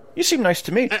else. You seem nice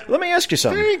to me. Let me ask you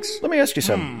something. Thanks. Let me ask you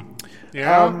something.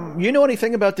 Yeah? You know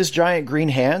anything about this giant green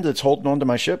hand that's holding onto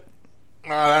my ship?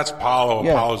 That's Apollo.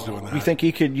 Yeah. Apollo's doing that. You think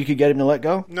you could get him to let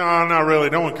go? No, not really.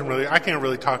 No one can really. I can't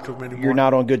really talk to him anymore. You're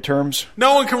not on good terms?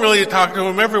 No one can really talk to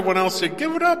him. Everyone else said,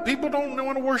 give it up. People don't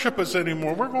want to worship us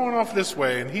anymore. We're going off this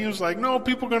way. And he was like, no,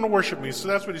 people are going to worship me. So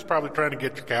that's what he's probably trying to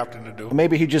get your captain to do.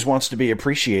 Maybe he just wants to be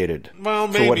appreciated well,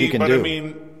 maybe, for what he can do. I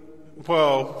mean,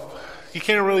 well, he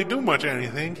can't really do much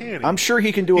anything, can he? I'm sure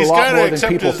he can do a lot more than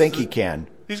people think he can.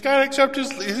 He's got to accept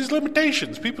his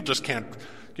limitations. People just can't,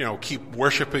 keep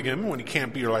worshiping him when he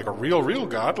can't be like a real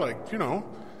God,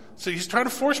 So he's trying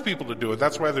to force people to do it.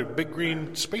 That's why the big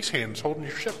green space hands holding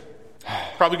your ship.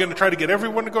 Probably going to try to get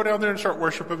everyone to go down there and start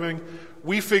worshiping him.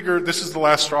 We figure this is the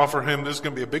last straw for him. This is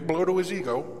going to be a big blow to his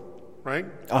ego, right?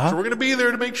 Uh-huh. So we're going to be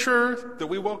there to make sure that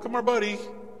we welcome our buddy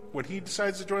when he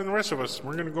decides to join the rest of us.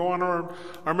 We're going to go on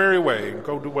our merry way and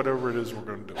go do whatever it is we're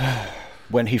going to do.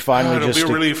 When he finally it'll be a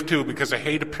relief, too, because I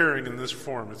hate appearing in this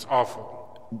form. It's awful.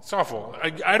 It's awful.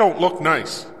 I don't look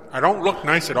nice. I don't look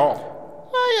nice at all.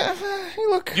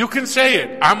 Look. You can say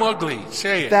it. I'm ugly.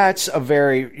 Say it. That's a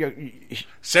very...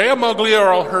 Say I'm ugly or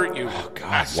I'll hurt you. Oh,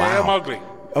 God, Say I'm ugly.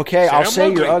 Okay, I'll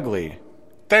say you're ugly.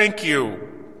 Thank you.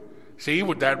 See,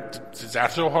 is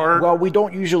that so hard? Well, we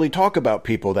don't usually talk about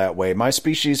people that way. My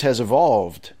species has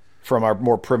evolved from our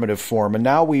more primitive form, and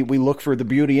now we look for the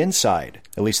beauty inside.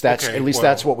 At least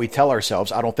that's what we tell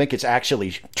ourselves. I don't think it's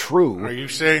actually true. Are you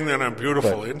saying that I'm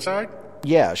beautiful inside?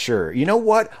 Yeah, sure. You know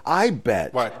what? I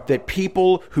bet that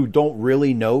people who don't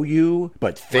really know you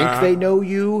but think they know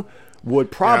you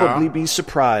would probably be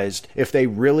surprised if they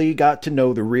really got to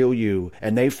know the real you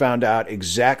and they found out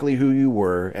exactly who you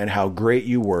were and how great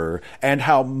you were and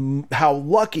how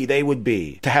lucky they would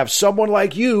be to have someone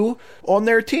like you on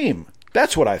their team.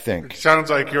 That's what I think. It sounds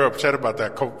like you're upset about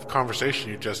that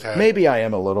conversation you just had. Maybe I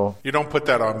am a little. You don't put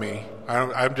that on me.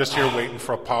 I'm just here waiting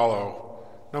for Apollo.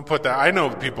 Don't put that. I know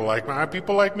people like me.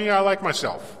 People like me. I like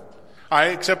myself. I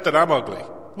accept that I'm ugly.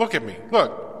 Look at me.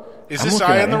 Look. Is this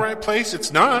eye in the right place?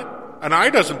 It's not. An eye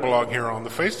doesn't belong here on the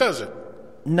face, does it?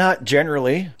 Not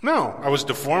generally. No. I was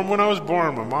deformed when I was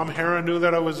born. My mom, Hera, knew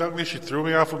that I was ugly. She threw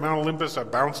me off of Mount Olympus. I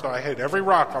bounced. I hit every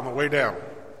rock on the way down.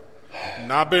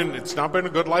 It's not been a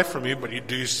good life for me, but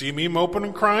do you see me moping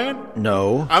and crying?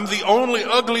 No. I'm the only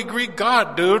ugly Greek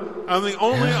god, dude. I'm the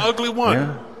only ugly one.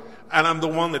 Yeah. And I'm the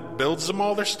one that builds them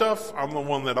all their stuff. I'm the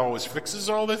one that always fixes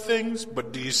all their things.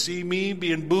 But do you see me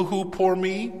being boo-hoo, poor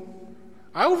me?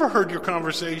 I overheard your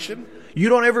conversation. You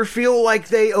don't ever feel like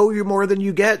they owe you more than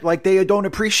you get? Like they don't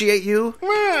appreciate you?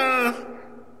 Well...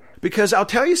 Because I'll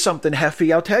tell you something,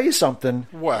 Heffy. I'll tell you something.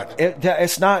 What?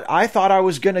 It's not... I thought I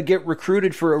was going to get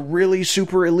recruited for a really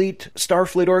super elite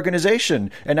Starfleet organization.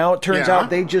 And now it turns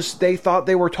out they thought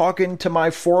they were talking to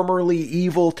my formerly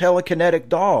evil telekinetic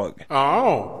dog.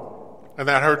 Oh. And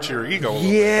that hurts your ego a little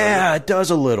bit, it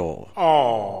does a little.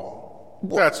 Oh.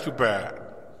 That's too bad.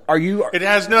 Are you... It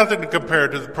has nothing to compare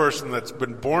to the person that's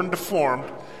been born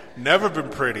deformed, never been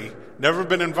pretty, never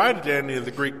been invited to any of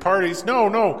the Greek parties. No.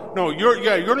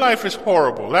 Your life is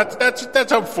horrible.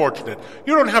 That's unfortunate.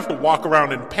 You don't have to walk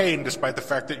around in pain despite the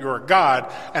fact that you're a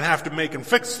god and have to make and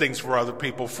fix things for other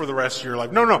people for the rest of your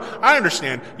life. No, I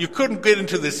understand. You couldn't get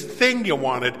into this thing you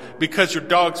wanted because your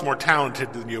dog's more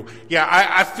talented than you. Yeah,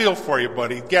 I feel for you,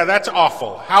 buddy. Yeah, that's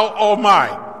awful. Oh my.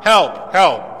 Help.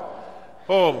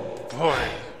 Oh boy.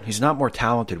 He's not more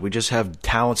talented. We just have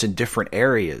talents in different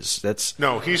areas.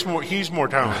 No, he's more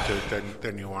talented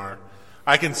than you are.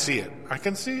 I can see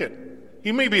it.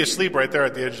 He may be asleep right there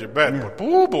at the edge of the bed, but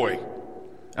oh boy.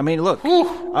 I mean, look.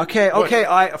 Okay,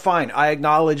 fine. I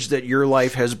acknowledge that your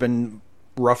life has been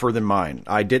rougher than mine.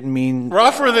 I didn't mean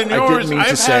rougher than yours.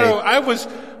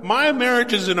 My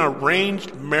marriage is an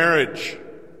arranged marriage.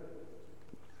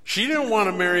 She didn't want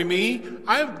to marry me.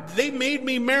 They made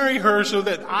me marry her so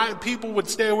that people would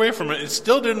stay away from it. It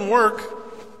still didn't work.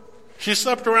 She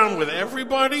slept around with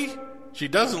everybody. She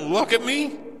doesn't look at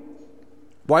me.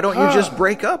 Why don't you just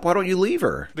break up? Why don't you leave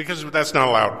her? Because that's not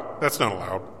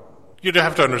allowed. You'd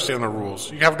have to understand the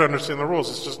rules. You have to understand the rules.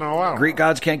 It's just not allowed. Greek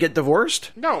gods can't get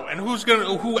divorced? No, and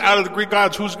who out of the Greek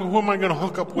gods, who am I going to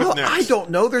hook up with next? I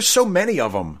don't know. There's so many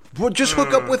of them. Well, just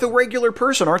hook up with a regular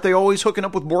person. Aren't they always hooking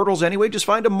up with mortals anyway? Just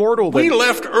find a mortal. We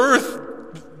left Earth,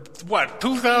 2,000,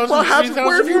 3,000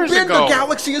 where have you been? Ago. The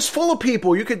galaxy is full of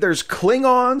people. There's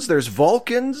Klingons, there's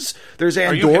Vulcans, there's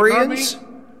Andorians.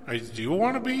 Do you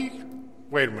want to be?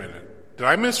 Wait a minute. Did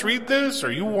I misread this?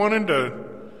 Are you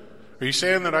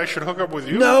saying that I should hook up with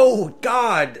you? No,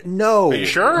 God, no. Are you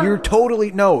sure? You're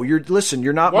totally, no. You're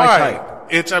not Why? my type.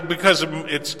 It's because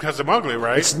I'm ugly,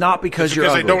 right? It's not because you're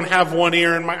ugly. Because I don't have one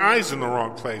ear and my eyes in the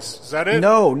wrong place. Is that it?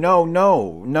 No. You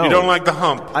don't like the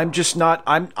hump. I'm just not.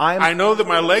 I know that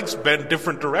my legs bend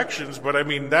different directions, but I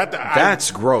mean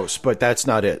that's gross. But that's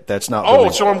not it. That's not. Oh,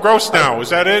 so I'm gross now. Is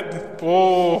that it?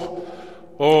 Oh,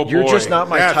 you're boy. just not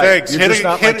my type. Thanks. You're just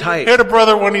not my type. Hit a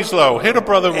brother when he's low. Hit a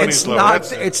brother when he's low.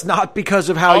 It's not because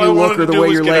of how you look or the way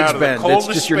your legs bend. It's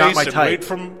just you're not my type.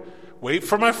 Wait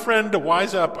for my friend to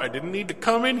wise up. I didn't need to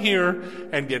come in here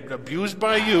and get abused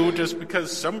by you just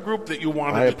because some group that you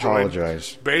wanted to join. I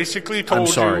apologize. Basically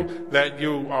told you that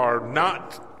you are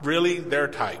not really their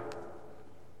type.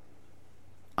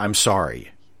 I'm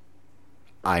sorry.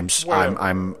 I'm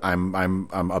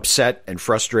upset and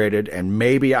frustrated, and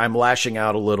maybe I'm lashing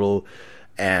out a little,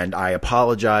 and I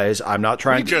apologize. I'm not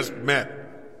trying. We just met.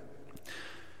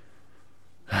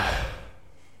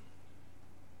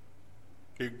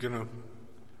 You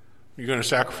gonna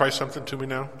sacrifice something to me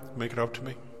now? Make it up to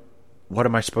me? What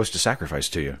am I supposed to sacrifice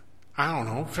to you? I don't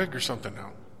know. Figure something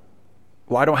out.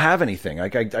 Well, I don't have anything. I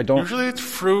don't. Usually it's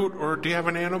fruit, or do you have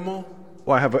an animal?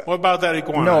 Well, I have a. What about that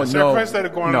iguana? Sacrifice that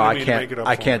iguana. No, to I me can't. To make it up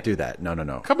I for can't me. do that.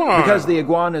 No. Come on. Because the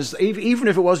iguanas, even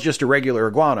if it was just a regular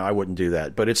iguana, I wouldn't do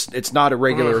that. But it's not a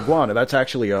regular iguana. That's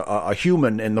actually a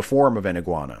human in the form of an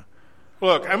iguana.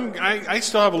 Look, I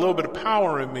still have a little bit of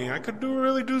power in me. I could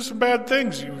really do some bad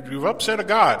things. You've upset a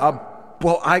god.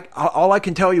 Well, all I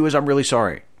can tell you is I'm really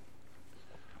sorry.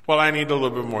 Well, I need a little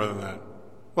bit more than that.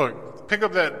 Look, pick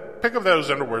up those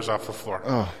underwears off the floor.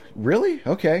 Oh, really?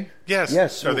 Okay.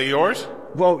 Yes. Are they yours?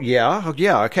 Well, yeah.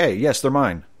 Okay. Yes, they're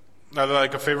mine. Are they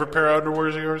like a favorite pair of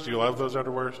underwears of yours? Do you love those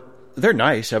underwears? They're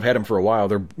nice. I've had them for a while.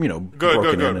 They're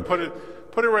broken in. Put it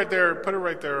right there. Put it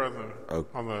right there on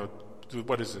the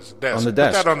what is this desk? On the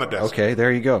desk. Put that on the desk. Okay,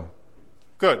 there you go.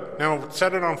 Good. Now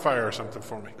set it on fire or something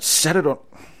for me. Set it on.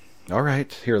 All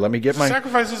right. Here, let me get my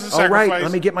sacrifice is a sacrifice. All right,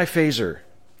 let me get my phaser.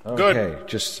 Good. Okay.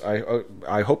 Just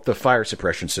I hope the fire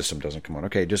suppression system doesn't come on.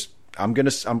 Okay. Let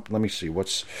me see.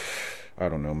 I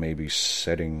don't know. Maybe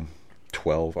setting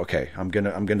 12. Okay. I'm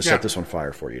gonna set this on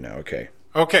fire for you now. Okay.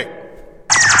 Okay.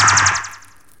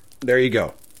 There you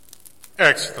go.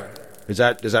 Excellent. Does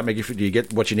that make you? Do you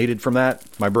get what you needed from that?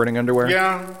 My burning underwear?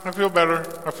 Yeah, I feel better.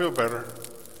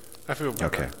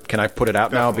 Okay. Can I put it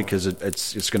out now because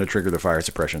it's going to trigger the fire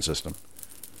suppression system?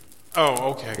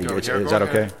 Oh, okay. Go. Is that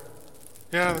okay?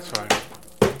 Yeah, that's fine.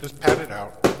 Just pat it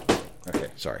out. Okay.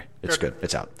 Sorry. It's good.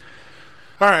 It's out.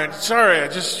 All right. Sorry. I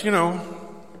just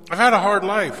I've had a hard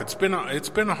life. It's been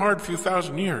a hard few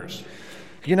thousand years.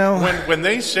 When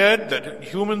they said that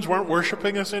humans weren't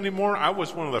worshiping us anymore, I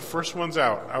was one of the first ones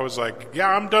out. I was like, yeah,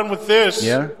 I'm done with this.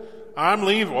 Yeah? I'm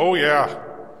leaving. Oh, yeah.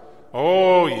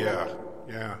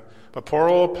 But poor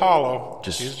old Apollo,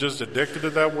 he's just addicted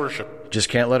to that worship. Just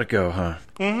can't let it go, huh?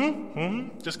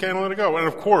 Just can't let it go. And,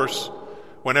 of course,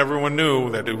 when everyone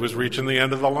knew that it was reaching the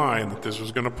end of the line, that this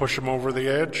was going to push him over the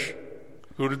edge,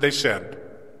 who did they send?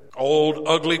 Old,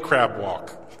 ugly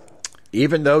Crabwalk.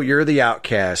 Even though you're the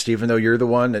outcast, even though you're the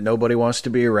one that nobody wants to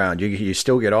be around, you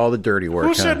still get all the dirty work.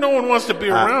 Who said no one wants to be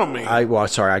around me?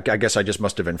 Sorry, I guess I just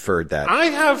must have inferred that. I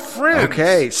have friends.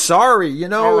 Okay, sorry,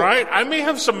 All right, I may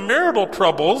have some marital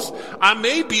troubles. I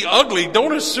may be ugly.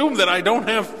 Don't assume that I don't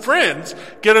have friends.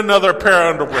 Get another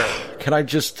pair of underwear. Can I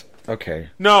just... Okay.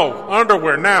 No,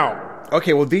 underwear now.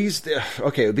 Okay, well these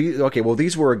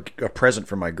were a present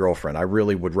from my girlfriend. I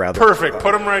really would rather... Perfect,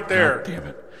 put them right there. God damn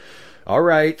it. All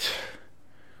right.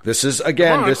 This is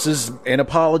an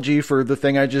apology for the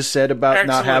thing I just said about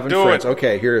not having friends.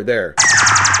 Okay, there.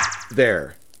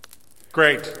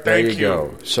 Great, there you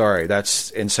go. Sorry, that's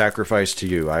in sacrifice to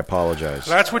you. I apologize.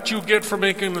 That's what you get for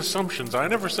making assumptions. I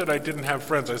never said I didn't have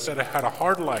friends. I said I had a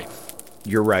hard life.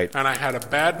 You're right. And I had a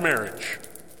bad marriage.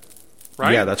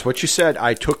 Right? Yeah, that's what you said.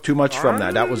 I took too much from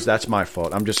that. That's my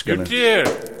fault. I'm just gonna. You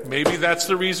did. Maybe that's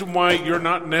the reason why you're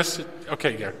not necessary.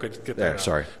 Okay, yeah, good. Get that out.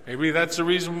 Sorry. Maybe that's the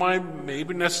reason why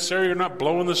you're not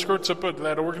blowing the skirts up at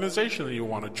that organization that you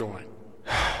want to join.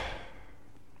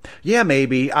 Yeah,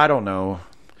 maybe. I don't know.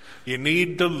 You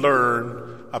need to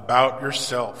learn about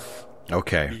yourself.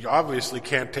 Okay. You obviously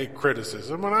can't take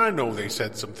criticism, and I know they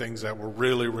said some things that were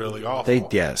really, really awful.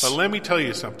 Yes. But let me tell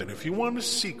you something. If you want a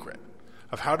secret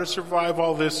of how to survive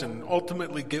all this and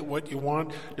ultimately get what you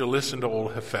want, you'll listen to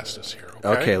old Hephaestus here,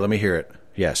 okay? Okay, let me hear it.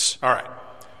 Yes. All right.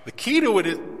 The key to it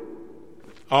is...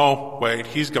 Oh, wait,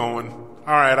 he's going.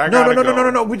 All right, I gotta go.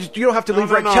 No. You don't have to leave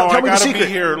right now. Tell me the secret.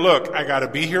 Be here. Look, I gotta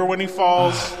be here when he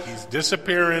falls. He's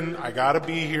disappearing. I gotta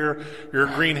be here. Your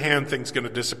green hand thing's gonna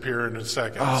disappear in a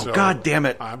second. Oh, God damn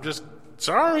it. I'm just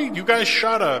Sorry, you guys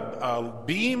shot a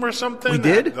beam or something? We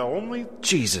did? The only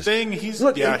Jesus. thing he's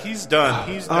done. He's done.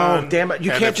 Oh, damn it.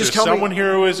 You can't just tell me. If someone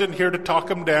here who isn't here to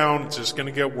talk him down, it's just going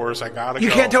to get worse. I got to go.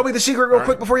 You can't tell me the secret real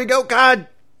quick before you go? God.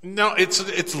 No,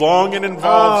 it's long and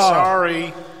involved.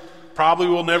 Sorry. Probably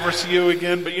will never see you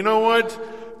again, but you know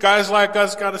what? Guys like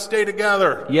us got to stay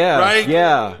together. Yeah, right?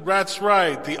 yeah. That's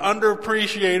right. The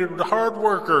underappreciated, the hard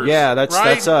workers. Yeah,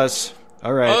 that's us.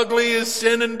 All right. Ugly as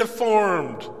sin and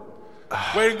deformed.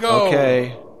 Way to go.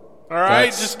 Okay. All right,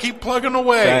 just keep plugging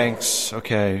away. Thanks.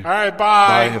 Okay. All right,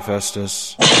 bye. Bye,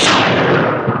 Hephaestus.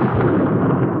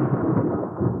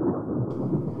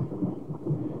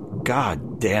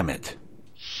 God damn it.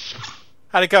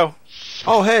 How'd it go?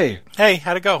 Oh, hey. Hey,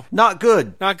 how'd it go? Not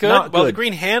good. Not good? Well, the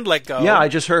green hand let go. Yeah, I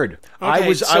just heard. Okay,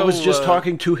 I was just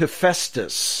talking to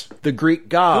Hephaestus, the Greek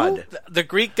god. Who? The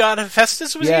Greek god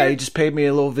Hephaestus was here? here? He just paid me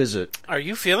a little visit. Are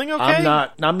you feeling okay?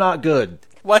 I'm not good.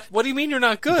 What do you mean you're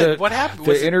not good? What happened?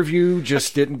 The interview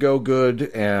just didn't go good,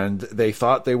 and they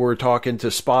thought they were talking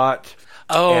to Spot.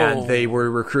 Oh. And they were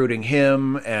recruiting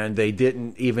him, and they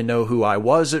didn't even know who I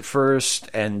was at first.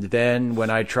 And then when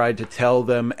I tried to tell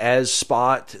them as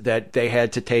Spot that they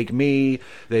had to take me,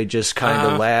 they just kind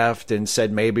of laughed and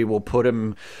said maybe we'll put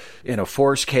him in a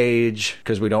force cage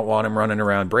because we don't want him running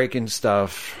around breaking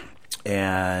stuff.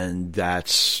 And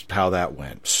that's how that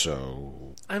went.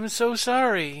 So I'm so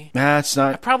sorry. That's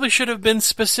not. I probably should have been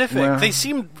specific. Well, they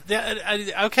seemed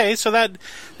okay. So that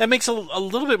makes a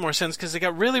little bit more sense because they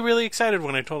got really, really excited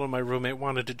when I told them my roommate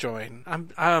wanted to join.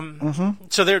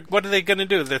 So what are they going to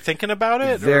do? They're thinking about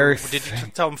it. Or did you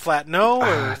tell them flat no?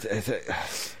 Or?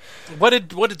 What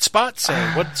did Spot say?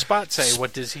 What did Spot say?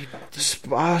 What does he?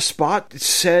 Spot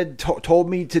said told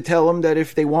me to tell him that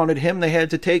if they wanted him, they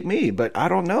had to take me. But I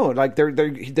don't know. Like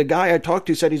the guy I talked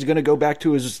to said he's going to go back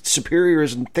to his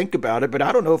superiors and think about it. But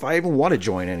I don't know if I even want to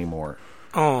join anymore.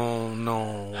 Oh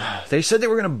no! They said they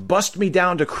were going to bust me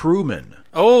down to crewman.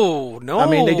 Oh no! I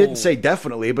mean, they didn't say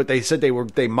definitely, but they said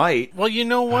they might. Well, you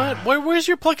know what? Where's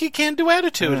your plucky can-do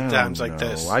attitude at times like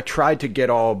this? I tried to get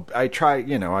all. I tried.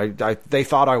 You know, they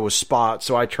thought I was Spot,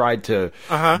 so I tried to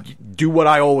do what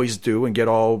I always do and get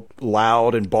all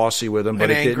loud and bossy with them,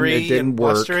 but it didn't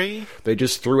work. Blustery. They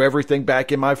just threw everything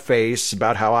back in my face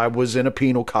about how I was in a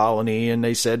penal colony, and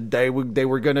they said they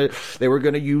were gonna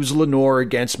use Lenore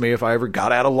against me if I ever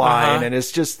got out of line, and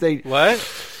it's just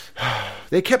what.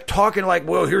 They kept talking like,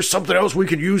 well, here's something else we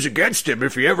can use against him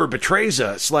if he ever betrays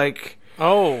us. Like,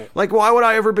 why would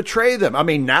I ever betray them? I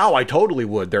mean, now I totally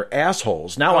would. They're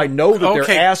assholes. Now I know that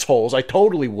they're assholes. I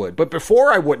totally would. But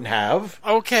before I wouldn't have.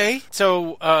 Okay.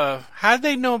 So, how did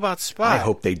they know about Spot? I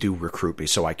hope they do recruit me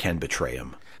so I can betray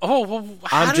him. Oh, well,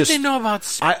 how did they know about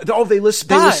Spot? They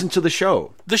listen to the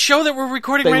show. The show that we're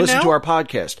recording right now? They listen to our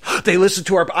podcast. They listen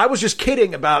to I was just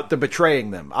kidding about the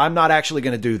betraying them. I'm not actually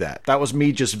going to do that. That was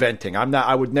me just venting.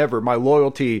 I would never. My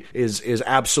loyalty is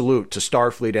absolute to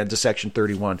Starfleet and to Section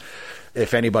 31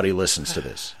 if anybody listens to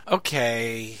this.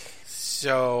 Okay.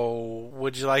 So,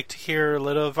 would you like to hear a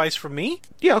little advice from me?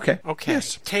 Yeah, okay. Okay.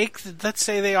 Yes. Let's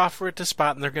say they offer it to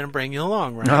Spot and they're going to bring you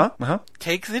along, right?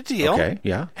 Take the deal. Okay,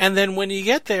 yeah. And then when you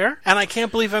get there, and I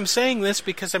can't believe I'm saying this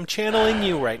because I'm channeling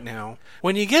you right now.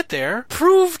 When you get there,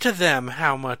 prove to them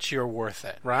how much you're worth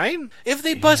it, right? If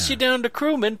they bust you down to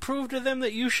crewman, prove to them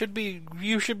that you should be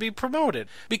promoted.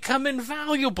 Become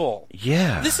invaluable.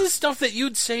 Yeah. This is stuff that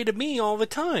you'd say to me all the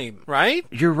time, right?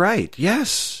 You're right.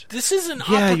 Yes. This is an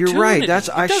opportunity. Yeah, you're right. It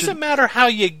doesn't matter how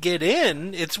you get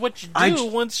in. It's what you do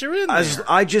once you're in there.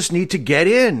 I just need to get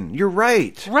in. You're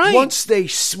right. Right.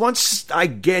 Once I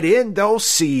get in, they'll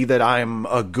see that I'm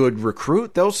a good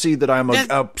recruit. They'll see that I'm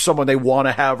someone they want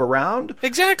to have around.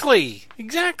 Exactly.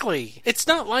 It's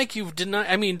not like you've denied.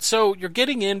 I mean, so you're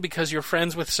getting in because you're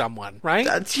friends with someone, right?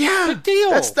 Big deal.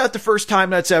 That's not the first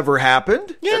time that's ever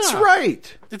happened. Yeah. That's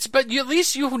right. But at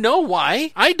least you know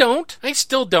why. I don't. I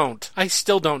still don't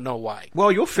know why.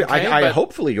 Well, you'll.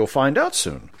 Hopefully, you'll find out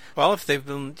soon. Well, if they've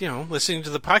been, listening to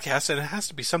the podcast, then it has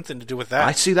to be something to do with that.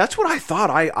 I see. That's what I thought.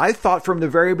 I thought from the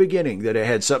very beginning that it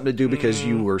had something to do because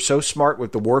you were so smart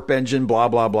with the warp engine, blah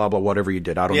blah blah blah. Whatever you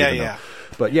did, I don't even know.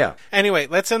 But yeah. Anyway,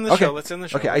 let's end the show.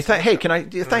 Okay.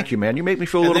 Thank you, man. You make me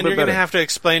feel a little bit better. And then you're going to have to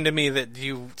explain to me that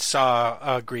you saw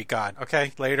a Greek god.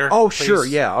 Okay, later. Oh, please. Sure.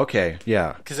 Yeah. Okay.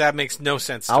 Yeah. Because that makes no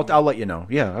sense. I'll let you know.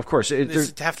 Yeah, of course. Does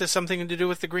it have something to do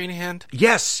with the green hand?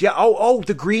 Yes. Yeah. Oh,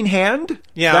 the green hand.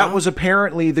 Yeah. That was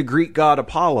apparently the Greek god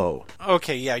Apollo.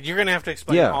 Okay. Yeah. You're going to have to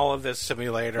explain all of this to me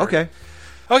later. Okay.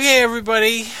 Okay,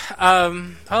 everybody.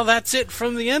 Well, that's it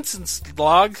from the Ensign's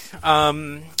log.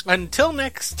 Until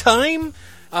next time,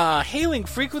 hailing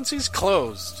frequencies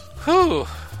closed. Whew.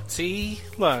 See?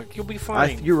 Look, you'll be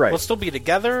fine. You're right. We'll still be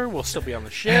together. We'll still be on the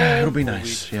ship. Yeah, it'll be We'll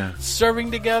nice. be Yeah.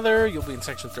 serving together. You'll be in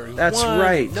Section 31. That's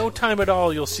right. No time at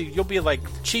all. You'll be like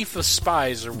chief of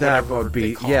spies or That whatever. would be,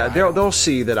 they call yeah. it. They'll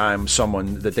see that I'm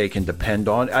someone that they can depend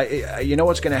on. You know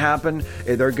what's going to happen?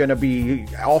 They're going to be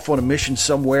off on a mission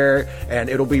somewhere, and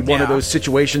it'll be one of those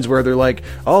situations where they're like,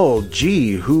 "Oh,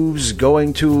 gee, who's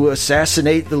going to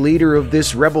assassinate the leader of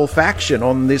this rebel faction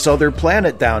on this other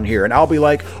planet down here?" And I'll be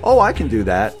like, "Oh, I can do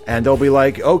that." And they'll be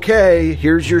like, "Okay,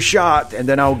 here's your shot," and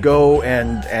then I'll go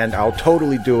and I'll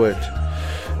totally do it.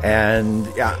 And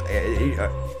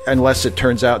unless it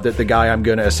turns out that the guy I'm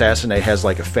going to assassinate has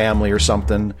like a family or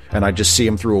something, and I just see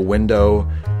him through a window,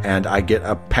 and I get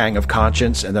a pang of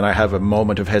conscience, and then I have a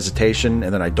moment of hesitation,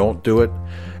 and then I don't do it.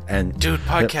 And Dude,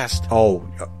 podcast.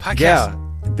 Podcast. Yeah,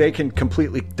 they can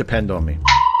completely depend on me.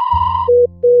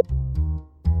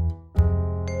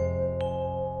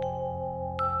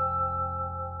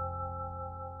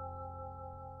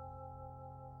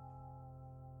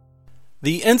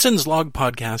 The Ensign's Log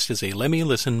Podcast is a Lemmy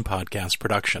Listen podcast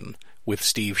production, with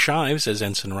Steve Shives as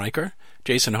Ensign Riker,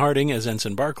 Jason Harding as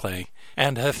Ensign Barclay,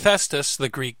 and Hephaestus, the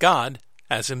Greek god,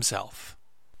 as himself.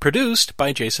 Produced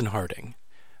by Jason Harding.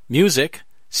 Music,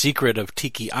 Secret of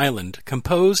Tiki Island,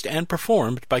 composed and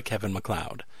performed by Kevin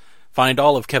MacLeod. Find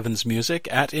all of Kevin's music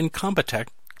at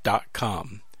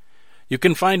incompetech.com. You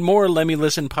can find more Lemmy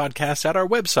Listen podcasts at our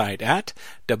website at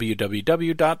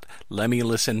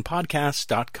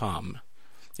www.lemmylistenpodcast.com.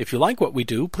 If you like what we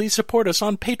do, please support us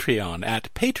on Patreon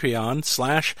at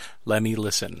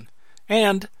patreon.com/LemmyListen.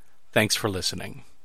 And thanks for listening.